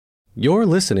You're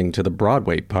listening to the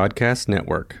Broadway Podcast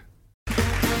Network.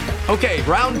 Okay,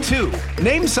 round two.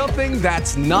 Name something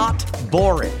that's not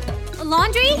boring. A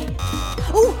laundry?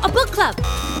 Ooh, a book club.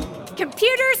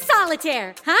 Computer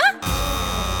solitaire, huh?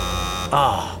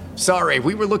 Ah, sorry,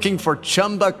 we were looking for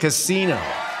Chumba Casino.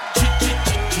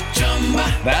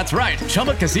 That's right,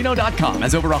 ChumbaCasino.com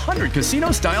has over 100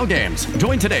 casino-style games.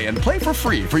 Join today and play for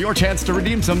free for your chance to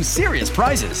redeem some serious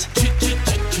prizes.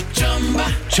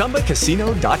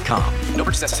 ChumbaCasino.com. No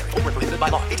purchase necessary. Void where prohibited by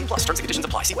law. 18+ terms and conditions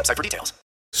apply. See website for details.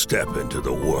 Step into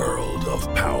the world of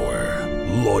power,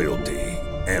 loyalty,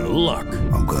 and luck.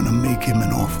 I'm gonna make him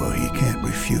an offer he can't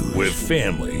refuse. With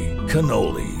family,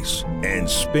 cannolis, and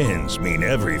spins mean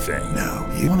everything. Now,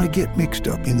 you wanna get mixed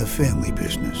up in the family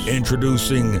business.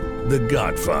 Introducing The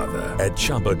Godfather at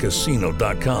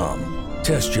ChumbaCasino.com.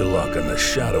 Test your luck in the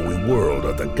shadowy world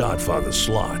of The Godfather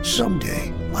slot.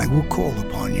 Someday, I will call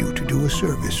upon you to do a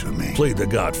service for me. Play The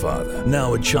Godfather,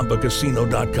 now at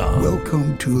ChumbaCasino.com.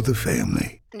 Welcome to the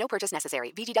family. No purchase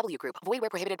necessary. VGW Group. Void where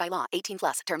prohibited by law.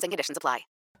 18+. Terms and conditions apply.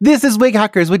 This is Wig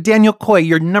Hackers with Daniel Coy,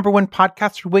 your #1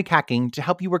 podcast for wig hacking to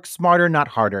help you work smarter, not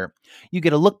harder. You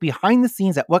get a look behind the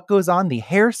scenes at what goes on the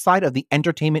hair side of the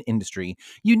entertainment industry.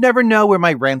 You never know where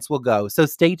my rants will go, so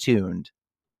stay tuned.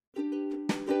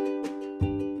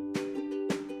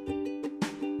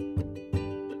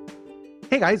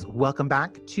 Hey guys, welcome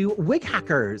back to Wig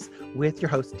Hackers with your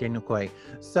host, Daniel Coy.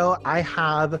 So I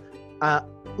have a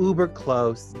uber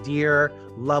close, dear,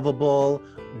 lovable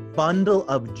bundle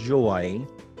of joy,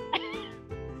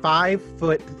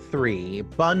 5'3"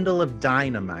 bundle of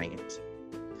dynamite.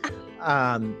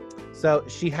 So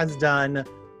she has done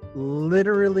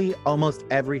literally almost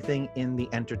everything in the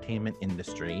entertainment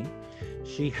industry.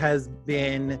 She has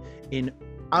been in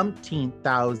umpteen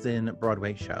thousand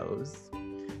Broadway shows.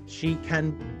 She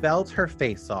can belt her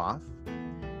face off.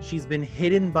 She's been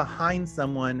hidden behind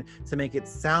someone to make it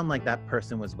sound like that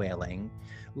person was wailing.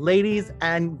 Ladies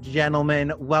and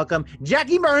gentlemen, welcome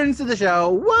Jackie Burns to the show.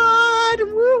 What?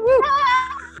 Woo woo.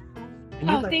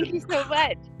 Oh, thank you so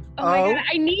much. Oh my God,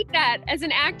 I need that. As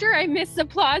an actor, I miss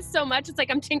applause so much. It's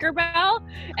like I'm Tinkerbell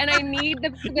and I need the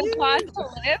applause to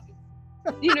live.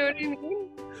 You know what I mean?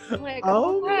 Like,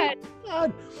 oh my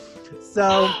God.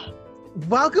 So,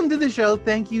 welcome to the show.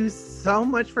 Thank you so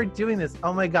much for doing this.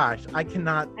 Oh my gosh, I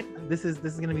cannot. This is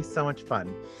going to be so much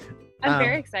fun. I'm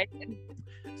very excited.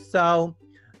 So,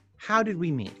 how did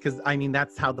we meet? Because I mean,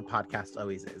 that's how the podcast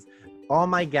always is. All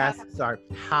my guests are,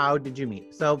 how did you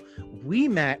meet? So, we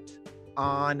met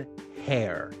on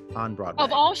Hair on Broadway.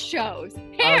 Of all shows,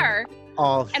 Hair. Of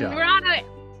all shows. And we're on a.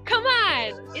 Come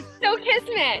on, it's so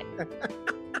kismet.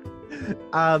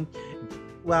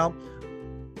 Well,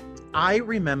 I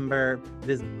remember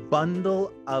this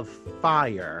bundle of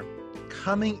fire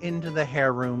coming into the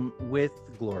hair room with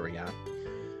Gloria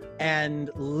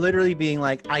and literally being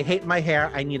like, I hate my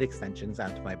hair. I need extensions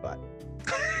out to my butt.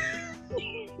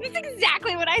 That's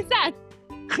exactly what I said.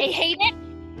 I hate it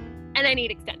and I need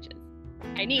extensions.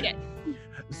 I need it.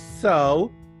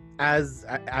 So, as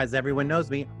everyone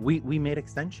knows me, we made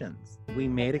extensions. We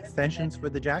made extensions for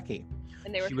the Jackie.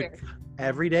 And they were clear.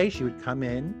 Every day she would come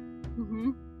in.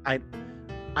 Mm-hmm. I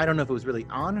don't know if it was really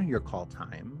on your call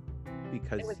time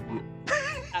because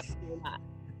Absolutely not.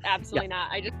 Absolutely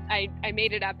not. I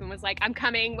made it up and was like, I'm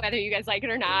coming whether you guys like it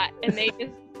or not. And they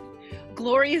just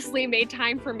gloriously made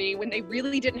time for me when they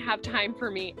really didn't have time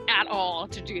for me at all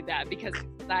to do that because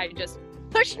I just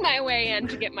pushed my way in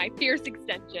to get my fierce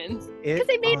extensions because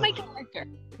they made my character,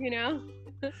 you know?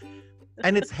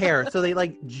 And it's hair. So they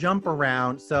like jump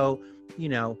around. So, you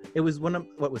know, it was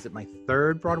my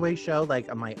third Broadway show,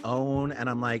 like on my own. And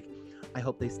I'm like, I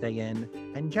hope they stay in.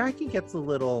 And Jackie gets you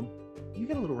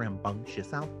get a little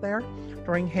rambunctious out there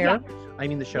during Hair. Yeah. I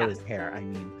mean, the show is Hair. I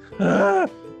mean,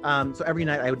 so every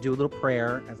night I would do a little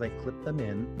prayer as I clip them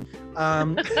in.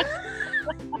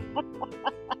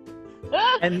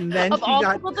 And then of all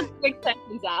people to put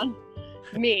extensions on,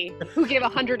 me, who gave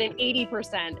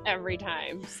 180% every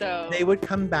time. So they would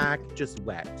come back just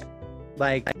wet.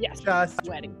 Like, just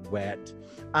wet.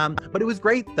 But it was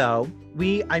great, though.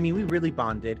 We really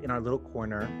bonded in our little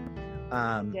corner.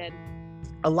 We did.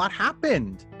 A lot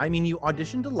happened. I mean, you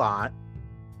auditioned a lot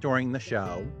during the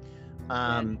show.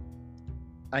 I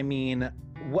mean,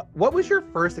 what was your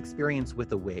first experience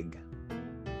with a wig?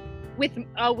 With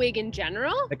a wig in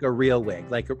general? Like a real wig.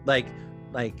 Let's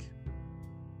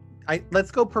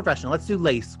go professional. Let's do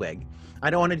lace wig. I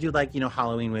don't want to do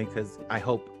Halloween wig because I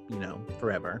hope,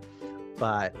 forever.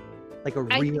 But like a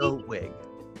real wig.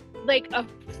 Like a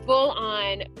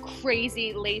full-on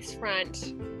crazy lace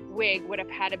front wig would have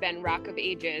had to been Rock of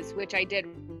Ages, which I did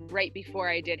right before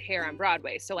I did hair on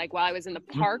Broadway. So like while I was in the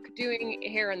park doing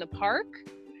hair in the park,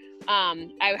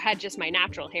 I had just my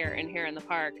natural hair and hair in the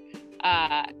park.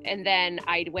 And then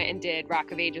I went and did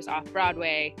Rock of Ages off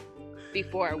Broadway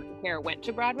before hair went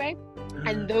to Broadway.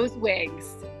 And those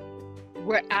wigs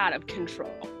were out of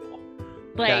control.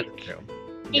 Like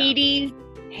 80s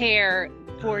hair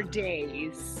for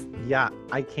days. Yeah,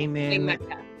 I came in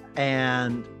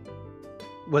and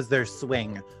was their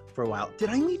swing for a while. Did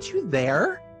I meet you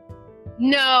there?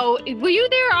 No. Were you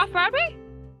there off Broadway?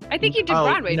 I think you did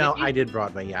Broadway. No, didn't you? I did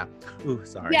Broadway, yeah. Ooh,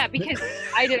 sorry. Yeah, because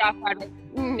I did off Broadway.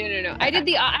 No. I was in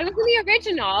the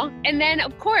original. And then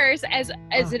of course, as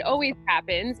it always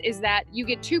happens, is that you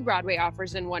get 2 Broadway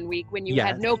offers in 1 week when you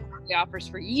had no Broadway offers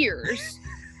for years.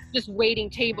 Just waiting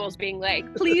tables being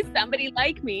like, please somebody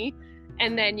like me.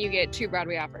 And then you get 2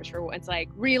 Broadway offers for once. Like,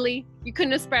 really? You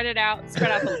couldn't have spread out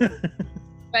a little.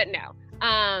 But no.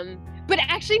 But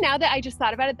actually, now that I just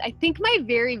thought about it, I think my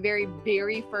very, very,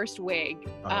 very first wig,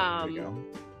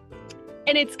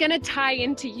 and it's gonna tie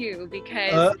into you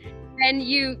because then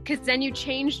you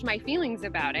changed my feelings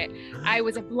about it. I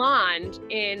was a blonde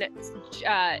in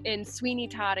Sweeney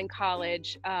Todd in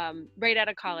college. Right out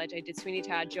of college, I did Sweeney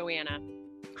Todd, Joanna,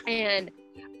 and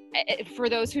for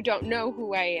those who don't know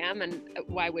who I am, and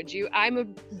why would you? I'm a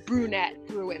brunette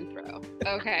through and through.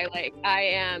 Okay, like I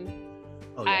am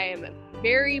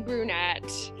very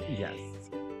brunette. Yes.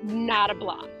 Not a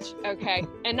blonde. Okay.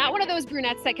 And not one of those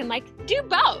brunettes that can like do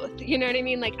both. You know what I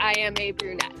mean? Like I am a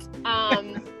brunette.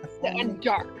 And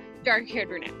dark haired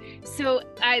brunette. So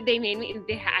they made me,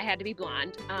 I had to be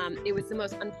blonde. It was the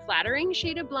most unflattering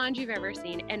shade of blonde you've ever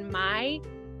seen. And my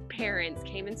parents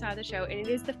came and saw the show, and it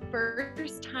is the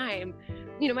first time,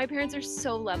 you know, my parents are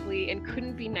so lovely and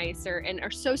couldn't be nicer and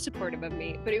are so supportive of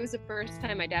me. But it was the first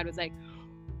time my dad was like,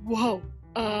 whoa,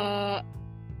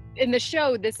 in the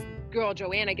show, this girl,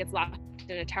 Joanna, gets locked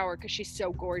in a tower because she's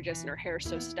so gorgeous and her hair's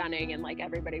so stunning and like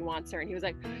everybody wants her. And he was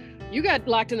like, you got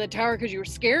locked in the tower because you were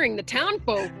scaring the town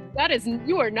folk.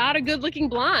 You are not a good looking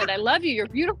blonde. I love you. You're a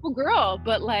beautiful girl,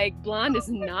 but like blonde is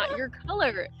not your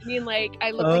color. I mean, like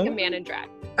I look like a man in drag.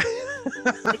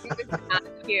 Like, it was not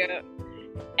cute.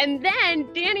 And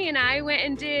then Danny and I went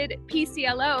and did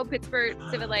PCLO, Pittsburgh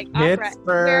Civic Opera,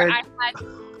 where I had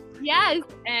yes,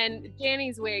 and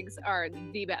Danny's wigs are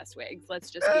the best wigs.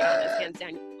 Let's just be honest, hands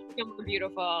down. You feel more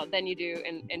beautiful than you do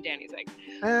in Danny's wig.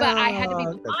 But I had to be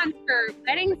blonde for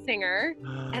Wedding Singer,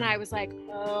 and I was like,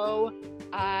 oh,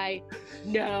 I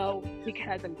know,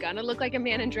 because I'm gonna look like a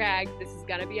man in drag. This is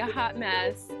gonna be a hot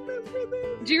mess.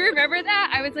 Do you remember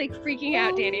that? I was like freaking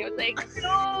out, Danny. I was like,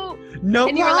 no,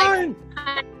 and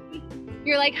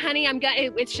you're like, honey,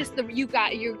 it's just you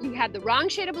had the wrong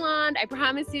shade of blonde. I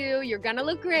promise you're gonna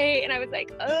look great. And I was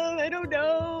like, oh, I don't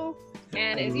know.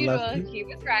 And as usual, he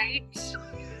was right.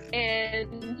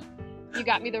 And you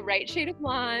got me the right shade of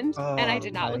blonde. And I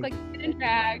did not look like a in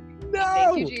drag. No.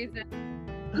 Thank you, Jesus.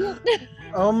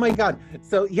 Oh my God.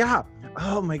 So yeah.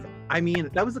 Oh my God. I mean,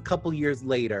 that was a couple years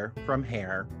later from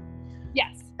Hair.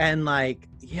 Yes. And like,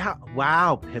 yeah.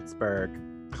 Wow, Pittsburgh.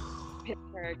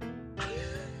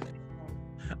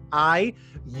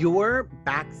 You're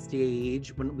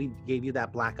backstage when we gave you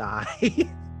that black eye.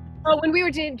 Oh, when we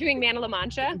were doing Man of La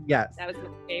Mancha? Yes. That was my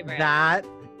favorite. That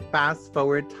fast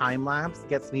forward time lapse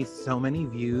gets me so many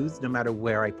views no matter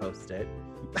where I post it.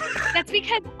 That's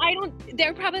because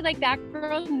they're probably like, that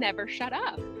girl never shut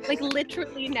up. Like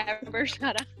literally never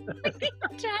shut up. Like the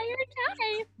entire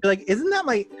time. You're like, isn't that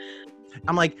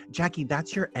I'm like, Jackie,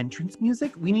 that's your entrance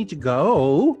music? We need to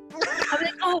go. I was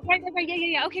like, oh, right,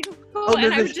 yeah, okay, go. Oh,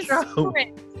 and I would just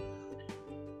sprint.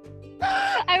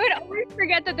 I would always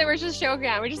forget that there was a show going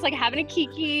on. We're just like having a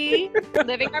kiki,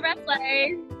 living our best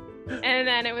life. And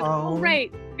then it was, right,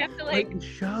 you have to like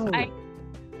show.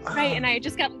 Right, and I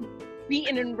just got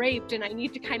beaten and raped, and I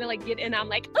need to kind of like get in. I'm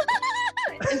like,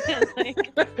 and then like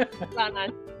run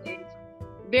on stage.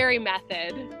 Very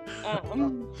method.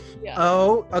 Yeah.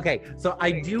 Oh, okay. So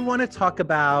I do want to talk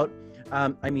about,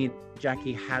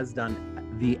 Jackie has done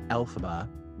the Elphaba,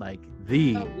 like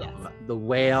the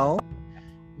whale.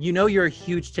 You know you're a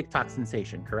huge TikTok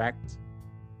sensation, correct?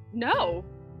 No.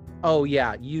 Oh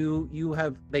yeah,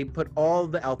 they put all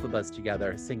the Elphabas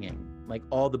together singing, like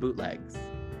all the bootlegs.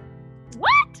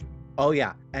 What? Oh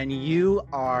yeah, and you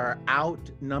are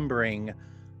outnumbering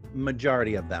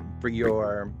majority of them for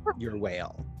your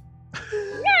whale.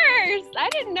 Yes, I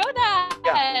didn't know that.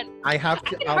 Yeah, I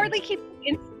can hardly keep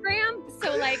Instagram,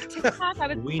 so like TikTok,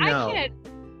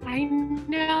 I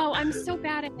know, I'm so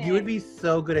bad at it. You would be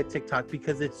so good at TikTok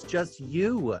because it's just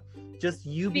you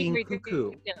being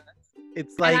cuckoo.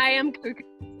 It's like and I am cuckoo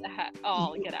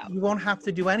all get out. You won't have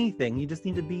to do anything. You just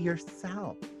need to be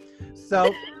yourself.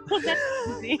 So That's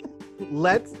easy.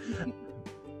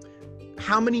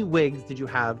 How many wigs did you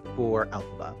have for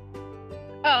Elphaba?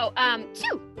 Oh,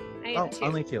 2. I had 2.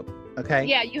 Only 2. Okay.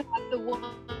 Yeah, you have the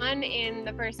one in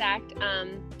the first act,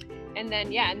 and then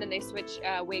they switch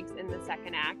wigs in the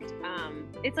second act.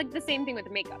 It's like the same thing with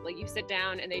the makeup. Like you sit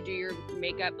down and they do your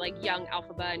makeup like young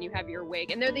Elphaba, and you have your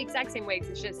wig, and they're the exact same wigs.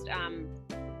 It's just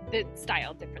the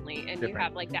style differently, and you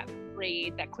have like that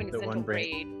braid, that quintessential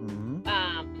braid. Mm-hmm.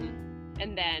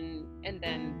 And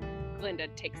then Glinda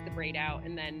takes the braid out,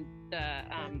 and then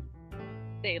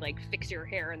they like fix your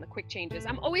hair and the quick changes.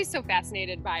 I'm always so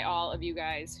fascinated by all of you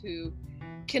guys who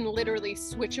can literally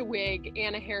switch a wig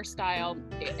and a hairstyle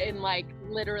in like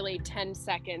literally 10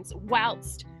 seconds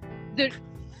whilst the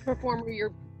performer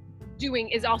you're doing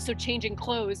is also changing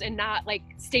clothes and not like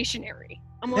stationary.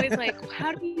 I'm always like,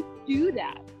 how do you do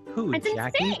that? Who, It's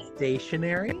Jackie? insane.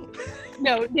 Stationary?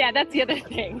 No, yeah, that's the other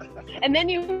thing. And then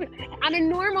you, on a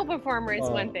normal performer, it's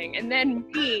one thing. And then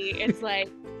me, it's like,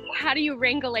 how do you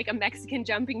wrangle like a Mexican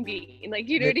jumping bean? Like,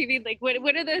 you know what I mean? Like, what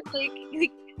are those, like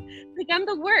I'm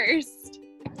the worst.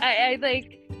 I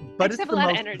like, But I it's just have the a lot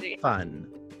of most energy. fun.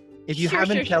 If you Sure,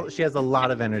 haven't sure. she has a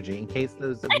lot of energy. In case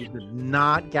those of you did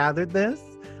not gathered this,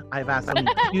 I've asked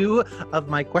only 2 of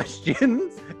my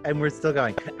questions, and we're still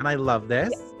going. And I love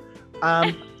this.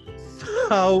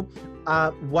 So,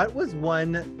 what was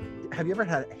one? Have you ever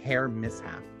had a hair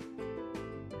mishap?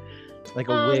 Like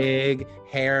a wig,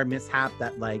 hair mishap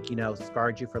that, like, you know,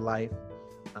 scarred you for life?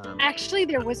 Actually,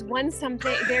 there was one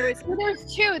something. There's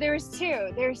two. There's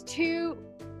 2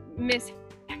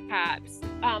 mishaps.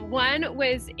 One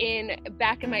was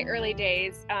back in my early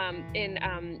days in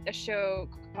a show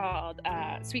called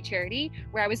Sweet Charity,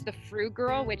 where I was the Fru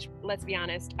girl, which, let's be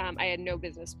honest, I had no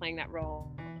business playing that role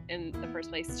in the first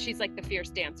place. She's like the fierce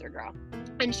dancer girl,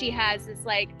 and she has this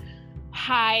like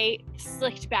high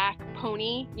slicked back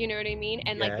pony, you know what I mean?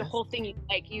 And like the whole thing,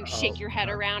 like you shake your head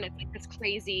around, it's like this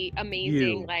crazy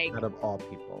amazing, like out of all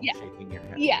people, shaking your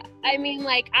head. Yeah, I mean,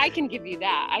 like I can give you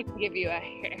that. I can give you a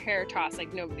hair toss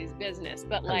like nobody's business,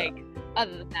 but like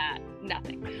other than that,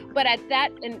 nothing. But at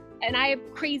that, and I have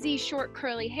crazy short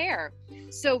curly hair,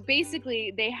 so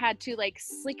basically they had to like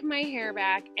slick my hair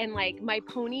back, and like my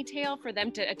ponytail, for them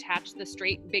to attach the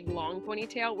straight big long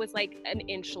ponytail, was like an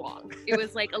inch long. It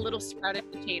was like a little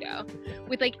sprouted potato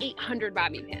with like 800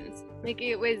 bobby pins. Like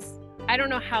it was, I don't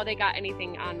know how they got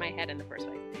anything on my head in the first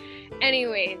place.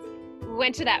 Anyways,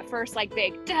 went to that first like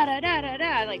big da da da da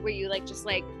da, like where you like just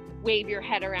like wave your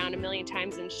head around a million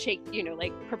times and shake, you know,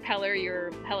 like propeller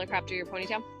your helicopter, your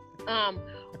ponytail.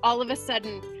 All of a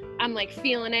sudden I'm like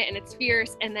feeling it and it's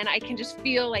fierce, and then I can just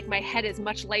feel like my head is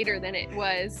much lighter than it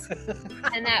was.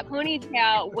 And that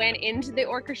ponytail went into the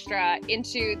orchestra,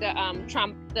 into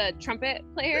the trumpet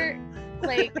player,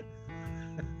 like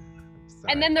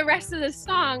and then the rest of the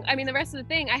song, I mean the rest of the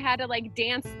thing, I had to like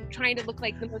dance trying to look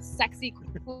like the most sexy,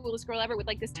 coolest girl ever with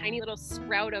like this tiny little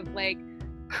sprout of like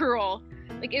curl.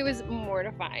 Like it was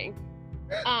mortifying.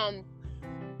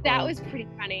 That was pretty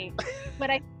funny. But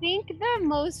I think the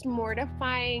most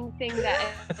mortifying thing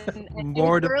that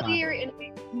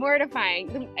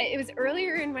mortifying. It was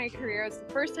earlier in my career. It was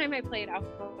the first time I played off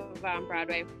of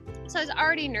Broadway. So I was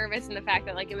already nervous in the fact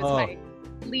that like it was my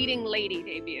leading lady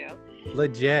debut.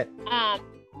 Legit.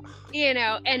 You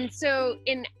know, and so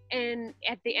in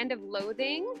at the end of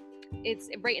Loathing, it's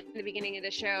right at the beginning of the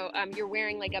show, you're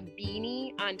wearing like a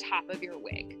beanie on top of your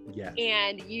wig. Yes.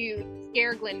 And you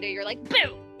scare Glinda, you're like,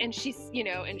 boo! And she's, you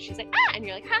know, and she's like, ah! And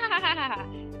you're like, ha ha ha ha ha.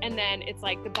 And then it's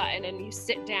like the button and you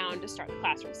sit down to start the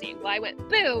classroom scene. Well, I went,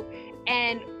 boo!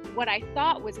 And what I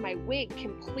thought was my wig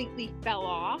completely fell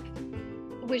off.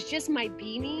 It was just my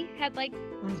beanie had like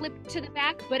clipped to the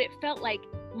back, but it felt like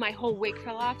my whole wig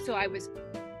fell off. So I was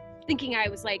thinking I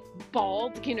was like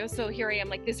bald, you know, so here I am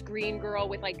like this green girl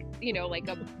with like, you know, like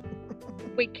a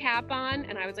wig cap on,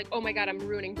 and I was like, oh my god, I'm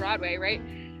ruining Broadway, right?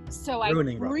 So I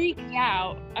freaked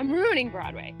out. I'm ruining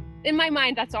Broadway. In my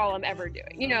mind, that's all I'm ever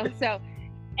doing, you know? So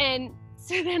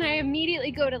then I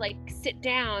immediately go to like sit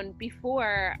down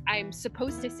before I'm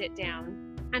supposed to sit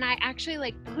down, and I actually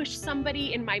like push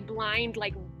somebody in my blind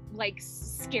like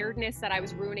scaredness that I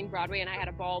was ruining Broadway, and I had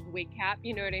a bald wig cap,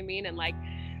 you know what I mean? And like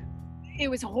it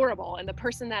was horrible, and the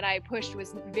person that I pushed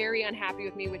was very unhappy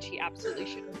with me, which he absolutely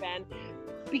should have been,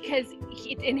 because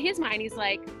in his mind he's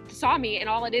like, saw me and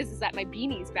all it is that my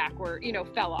beanie's backward, you know,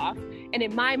 fell off, and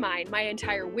in my mind my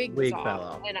entire wig was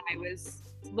off, and I was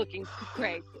looking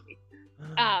crazy.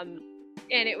 And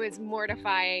it was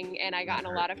mortifying, and I got in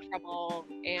a lot of trouble,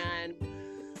 and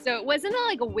So it wasn't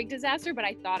like a wig disaster, but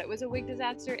I thought it was a wig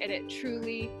disaster, and it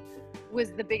truly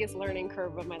was the biggest learning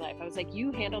curve of my life. I was like,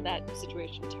 you handled that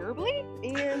situation terribly,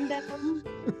 and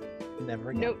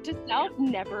Never again. note to self,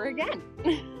 never again.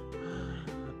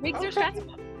 Wigs are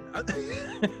stressful.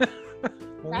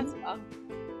 Stressful.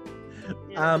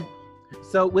 Yeah.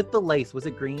 So with the lace, was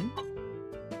it green?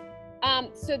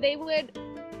 So they would.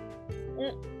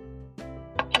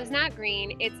 It was not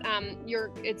green. It's your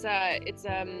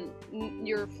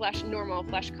normal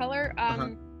flesh color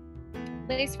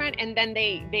lace front, and then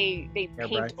they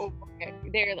paint over it.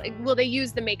 They're like, well, they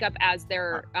use the makeup as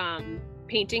they're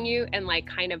painting you, and like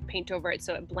kind of paint over it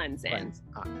so it blends in.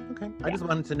 Okay. Yeah. I just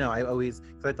wanted to know. Because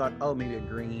I thought, oh, maybe a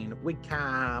green wig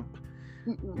cap.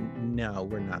 No,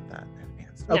 we're not that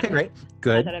advanced. Okay, great.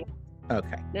 Good.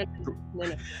 Okay.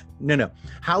 No.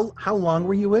 How long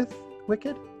were you with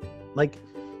Wicked? Like,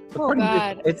 according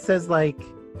to it says like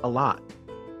a lot.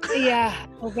 Yeah,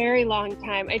 a very long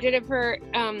time. I did it for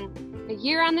a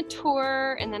year on the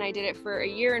tour, and then I did it for a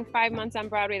year and 5 months on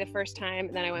Broadway the first time,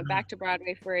 and then I went back to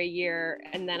Broadway for a year,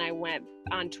 and then I went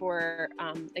on tour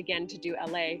again to do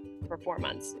LA for 4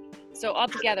 months. So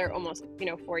altogether, almost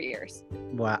 4 years.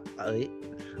 Wow.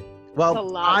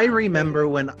 Well, I remember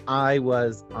when I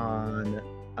was on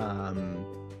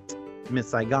Miss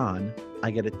Saigon,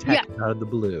 I get a text out of the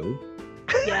blue.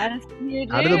 Yes, you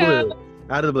do. Out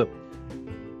of the blue.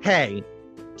 Hey,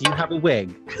 do you have a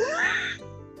wig?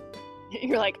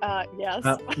 You're like, yes.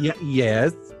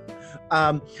 Yes.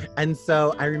 And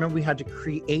so I remember we had to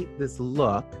create this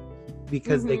look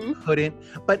because they couldn't,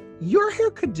 but your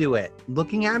hair could do it.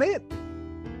 Looking at it,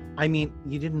 I mean,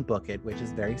 you didn't book it, which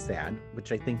is very sad,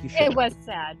 which I think you should. It was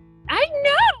sad. I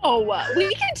know.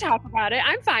 We can talk about it.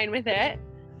 I'm fine with it.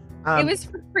 It was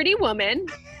for Pretty Woman.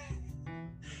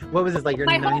 What was this, like your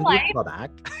 90s callback?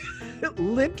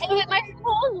 Literally. My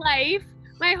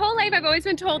whole life, I've always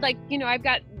been told, like, I've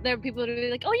got there are people who are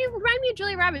like, oh, you remind me of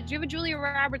Julia Roberts. Do you have a Julia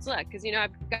Roberts look? Because,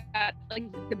 I've got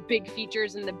like the big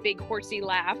features and the big horsey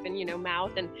laugh and,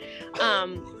 mouth. And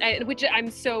which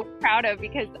I'm so proud of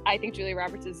because I think Julia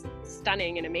Roberts is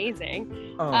stunning and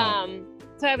amazing. Oh.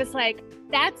 So I was like,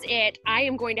 that's it. I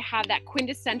am going to have that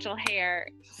quintessential hair.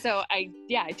 So I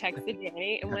texted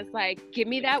Danny and was like, give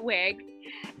me that wig.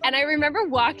 And I remember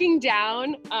walking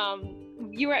down,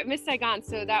 you were at Miss Saigon,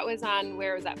 so that was on,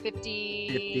 where was that,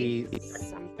 50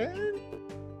 something?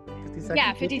 52nd?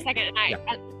 Yeah, 52nd.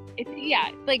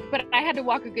 But I had to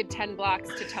walk a good 10 blocks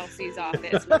to Telsey's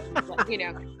office, and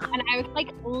I was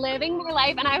like living my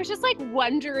life, and I was just like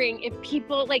wondering if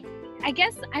people, like, I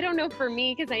guess, I don't know, for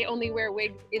me, because I only wear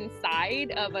wigs inside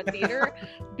of a theater,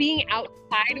 being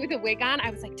outside with a wig on,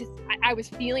 I was like, I was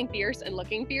feeling fierce and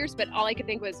looking fierce, but all I could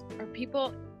think was, are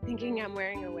people thinking I'm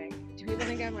wearing a wig? Do people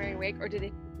think I'm wearing a wig, or do they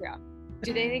think it's real?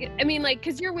 Do they think I mean, like,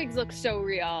 because your wigs look so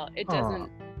real, it doesn't,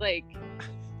 like,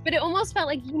 but it almost felt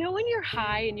like, when you're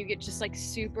high and you get just like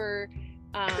super,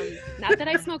 not that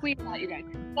I smoke weed a lot, you guys,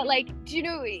 but like, do you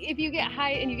know, if you get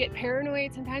high and you get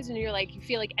paranoid sometimes and you're like, you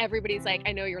feel like everybody's like,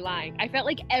 I know you're lying. I felt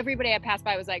like everybody I passed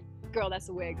by was like, girl, that's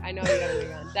a wig. I know you got a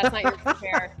wig on. That's not your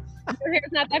hair. Your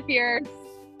hair's not that fierce.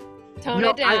 Tone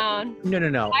it down.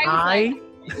 No.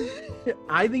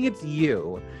 I think it's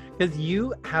you, because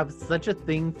you have such a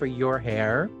thing for your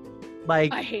hair.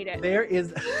 Like, I hate it. There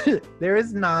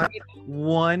is not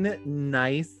one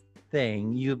nice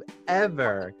thing you've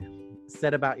ever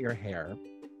said about your hair.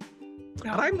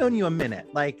 No. And I've known you a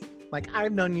minute. Like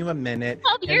I've known you a minute.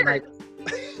 12 years. Like,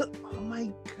 oh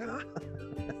my God.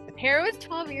 Hair was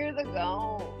 12 years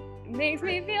ago. It makes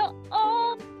me feel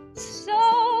old.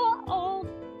 So old.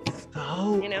 So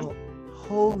old.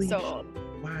 Holy so old.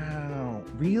 Wow.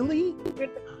 Really?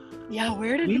 Yeah,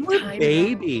 where did we the were time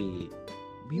babies. go?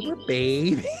 We were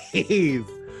babies.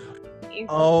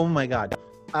 Oh my God.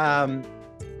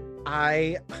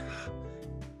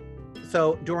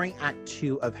 So during Act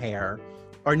 2 of Hair,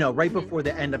 or no, right before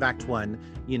the end of Act 1,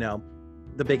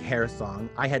 the big hair song,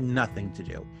 I had nothing to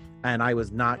do. And I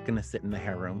was not going to sit in the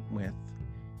hair room with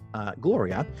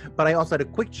Gloria, but I also had a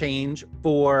quick change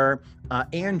for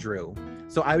Andrew.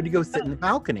 So I would go sit in the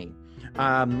balcony,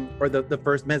 or the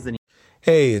first mezzanine.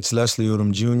 Hey, it's Leslie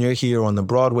Odom Jr. here on the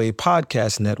Broadway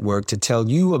Podcast Network to tell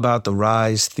you about the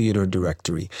Rise Theater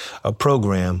Directory, a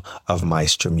program of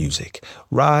Maestro Music.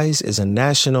 Rise is a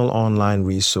national online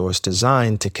resource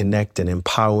designed to connect and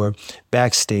empower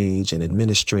backstage and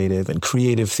administrative and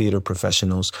creative theater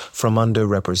professionals from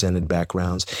underrepresented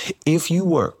backgrounds. If you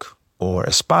work or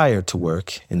aspire to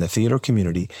work in the theater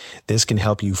community, this can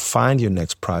help you find your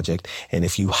next project. And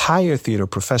if you hire theater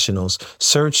professionals,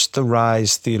 search the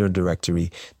Rise Theater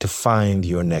Directory to find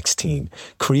your next team.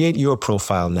 Create your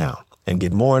profile now And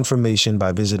get more information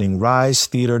by visiting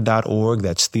risetheater.org.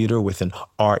 That's theater with an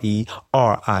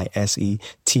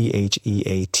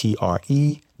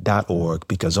RERISETHEATRE.org,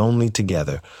 because only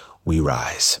together we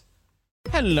rise.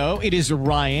 Hello, it is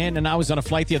Ryan, and I was on a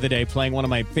flight the other day playing one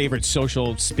of my favorite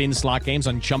social spin slot games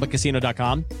on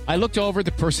ChumbaCasino.com. I looked over at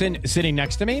the person sitting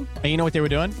next to me, and you know what they were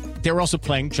doing? They were also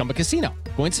playing Chumba Casino.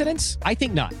 Coincidence? I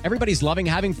think not. Everybody's loving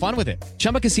having fun with it.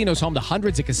 Chumba Casino is home to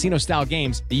hundreds of casino-style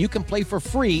games that you can play for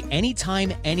free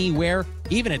anytime, anywhere,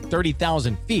 even at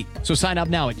 30,000 feet. So sign up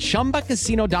now at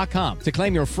ChumbaCasino.com to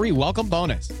claim your free welcome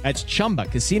bonus. That's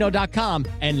ChumbaCasino.com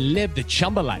and live the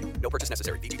Chumba life. No purchase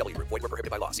necessary. VGW. Void where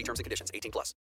prohibited by law. See terms and conditions. 18+.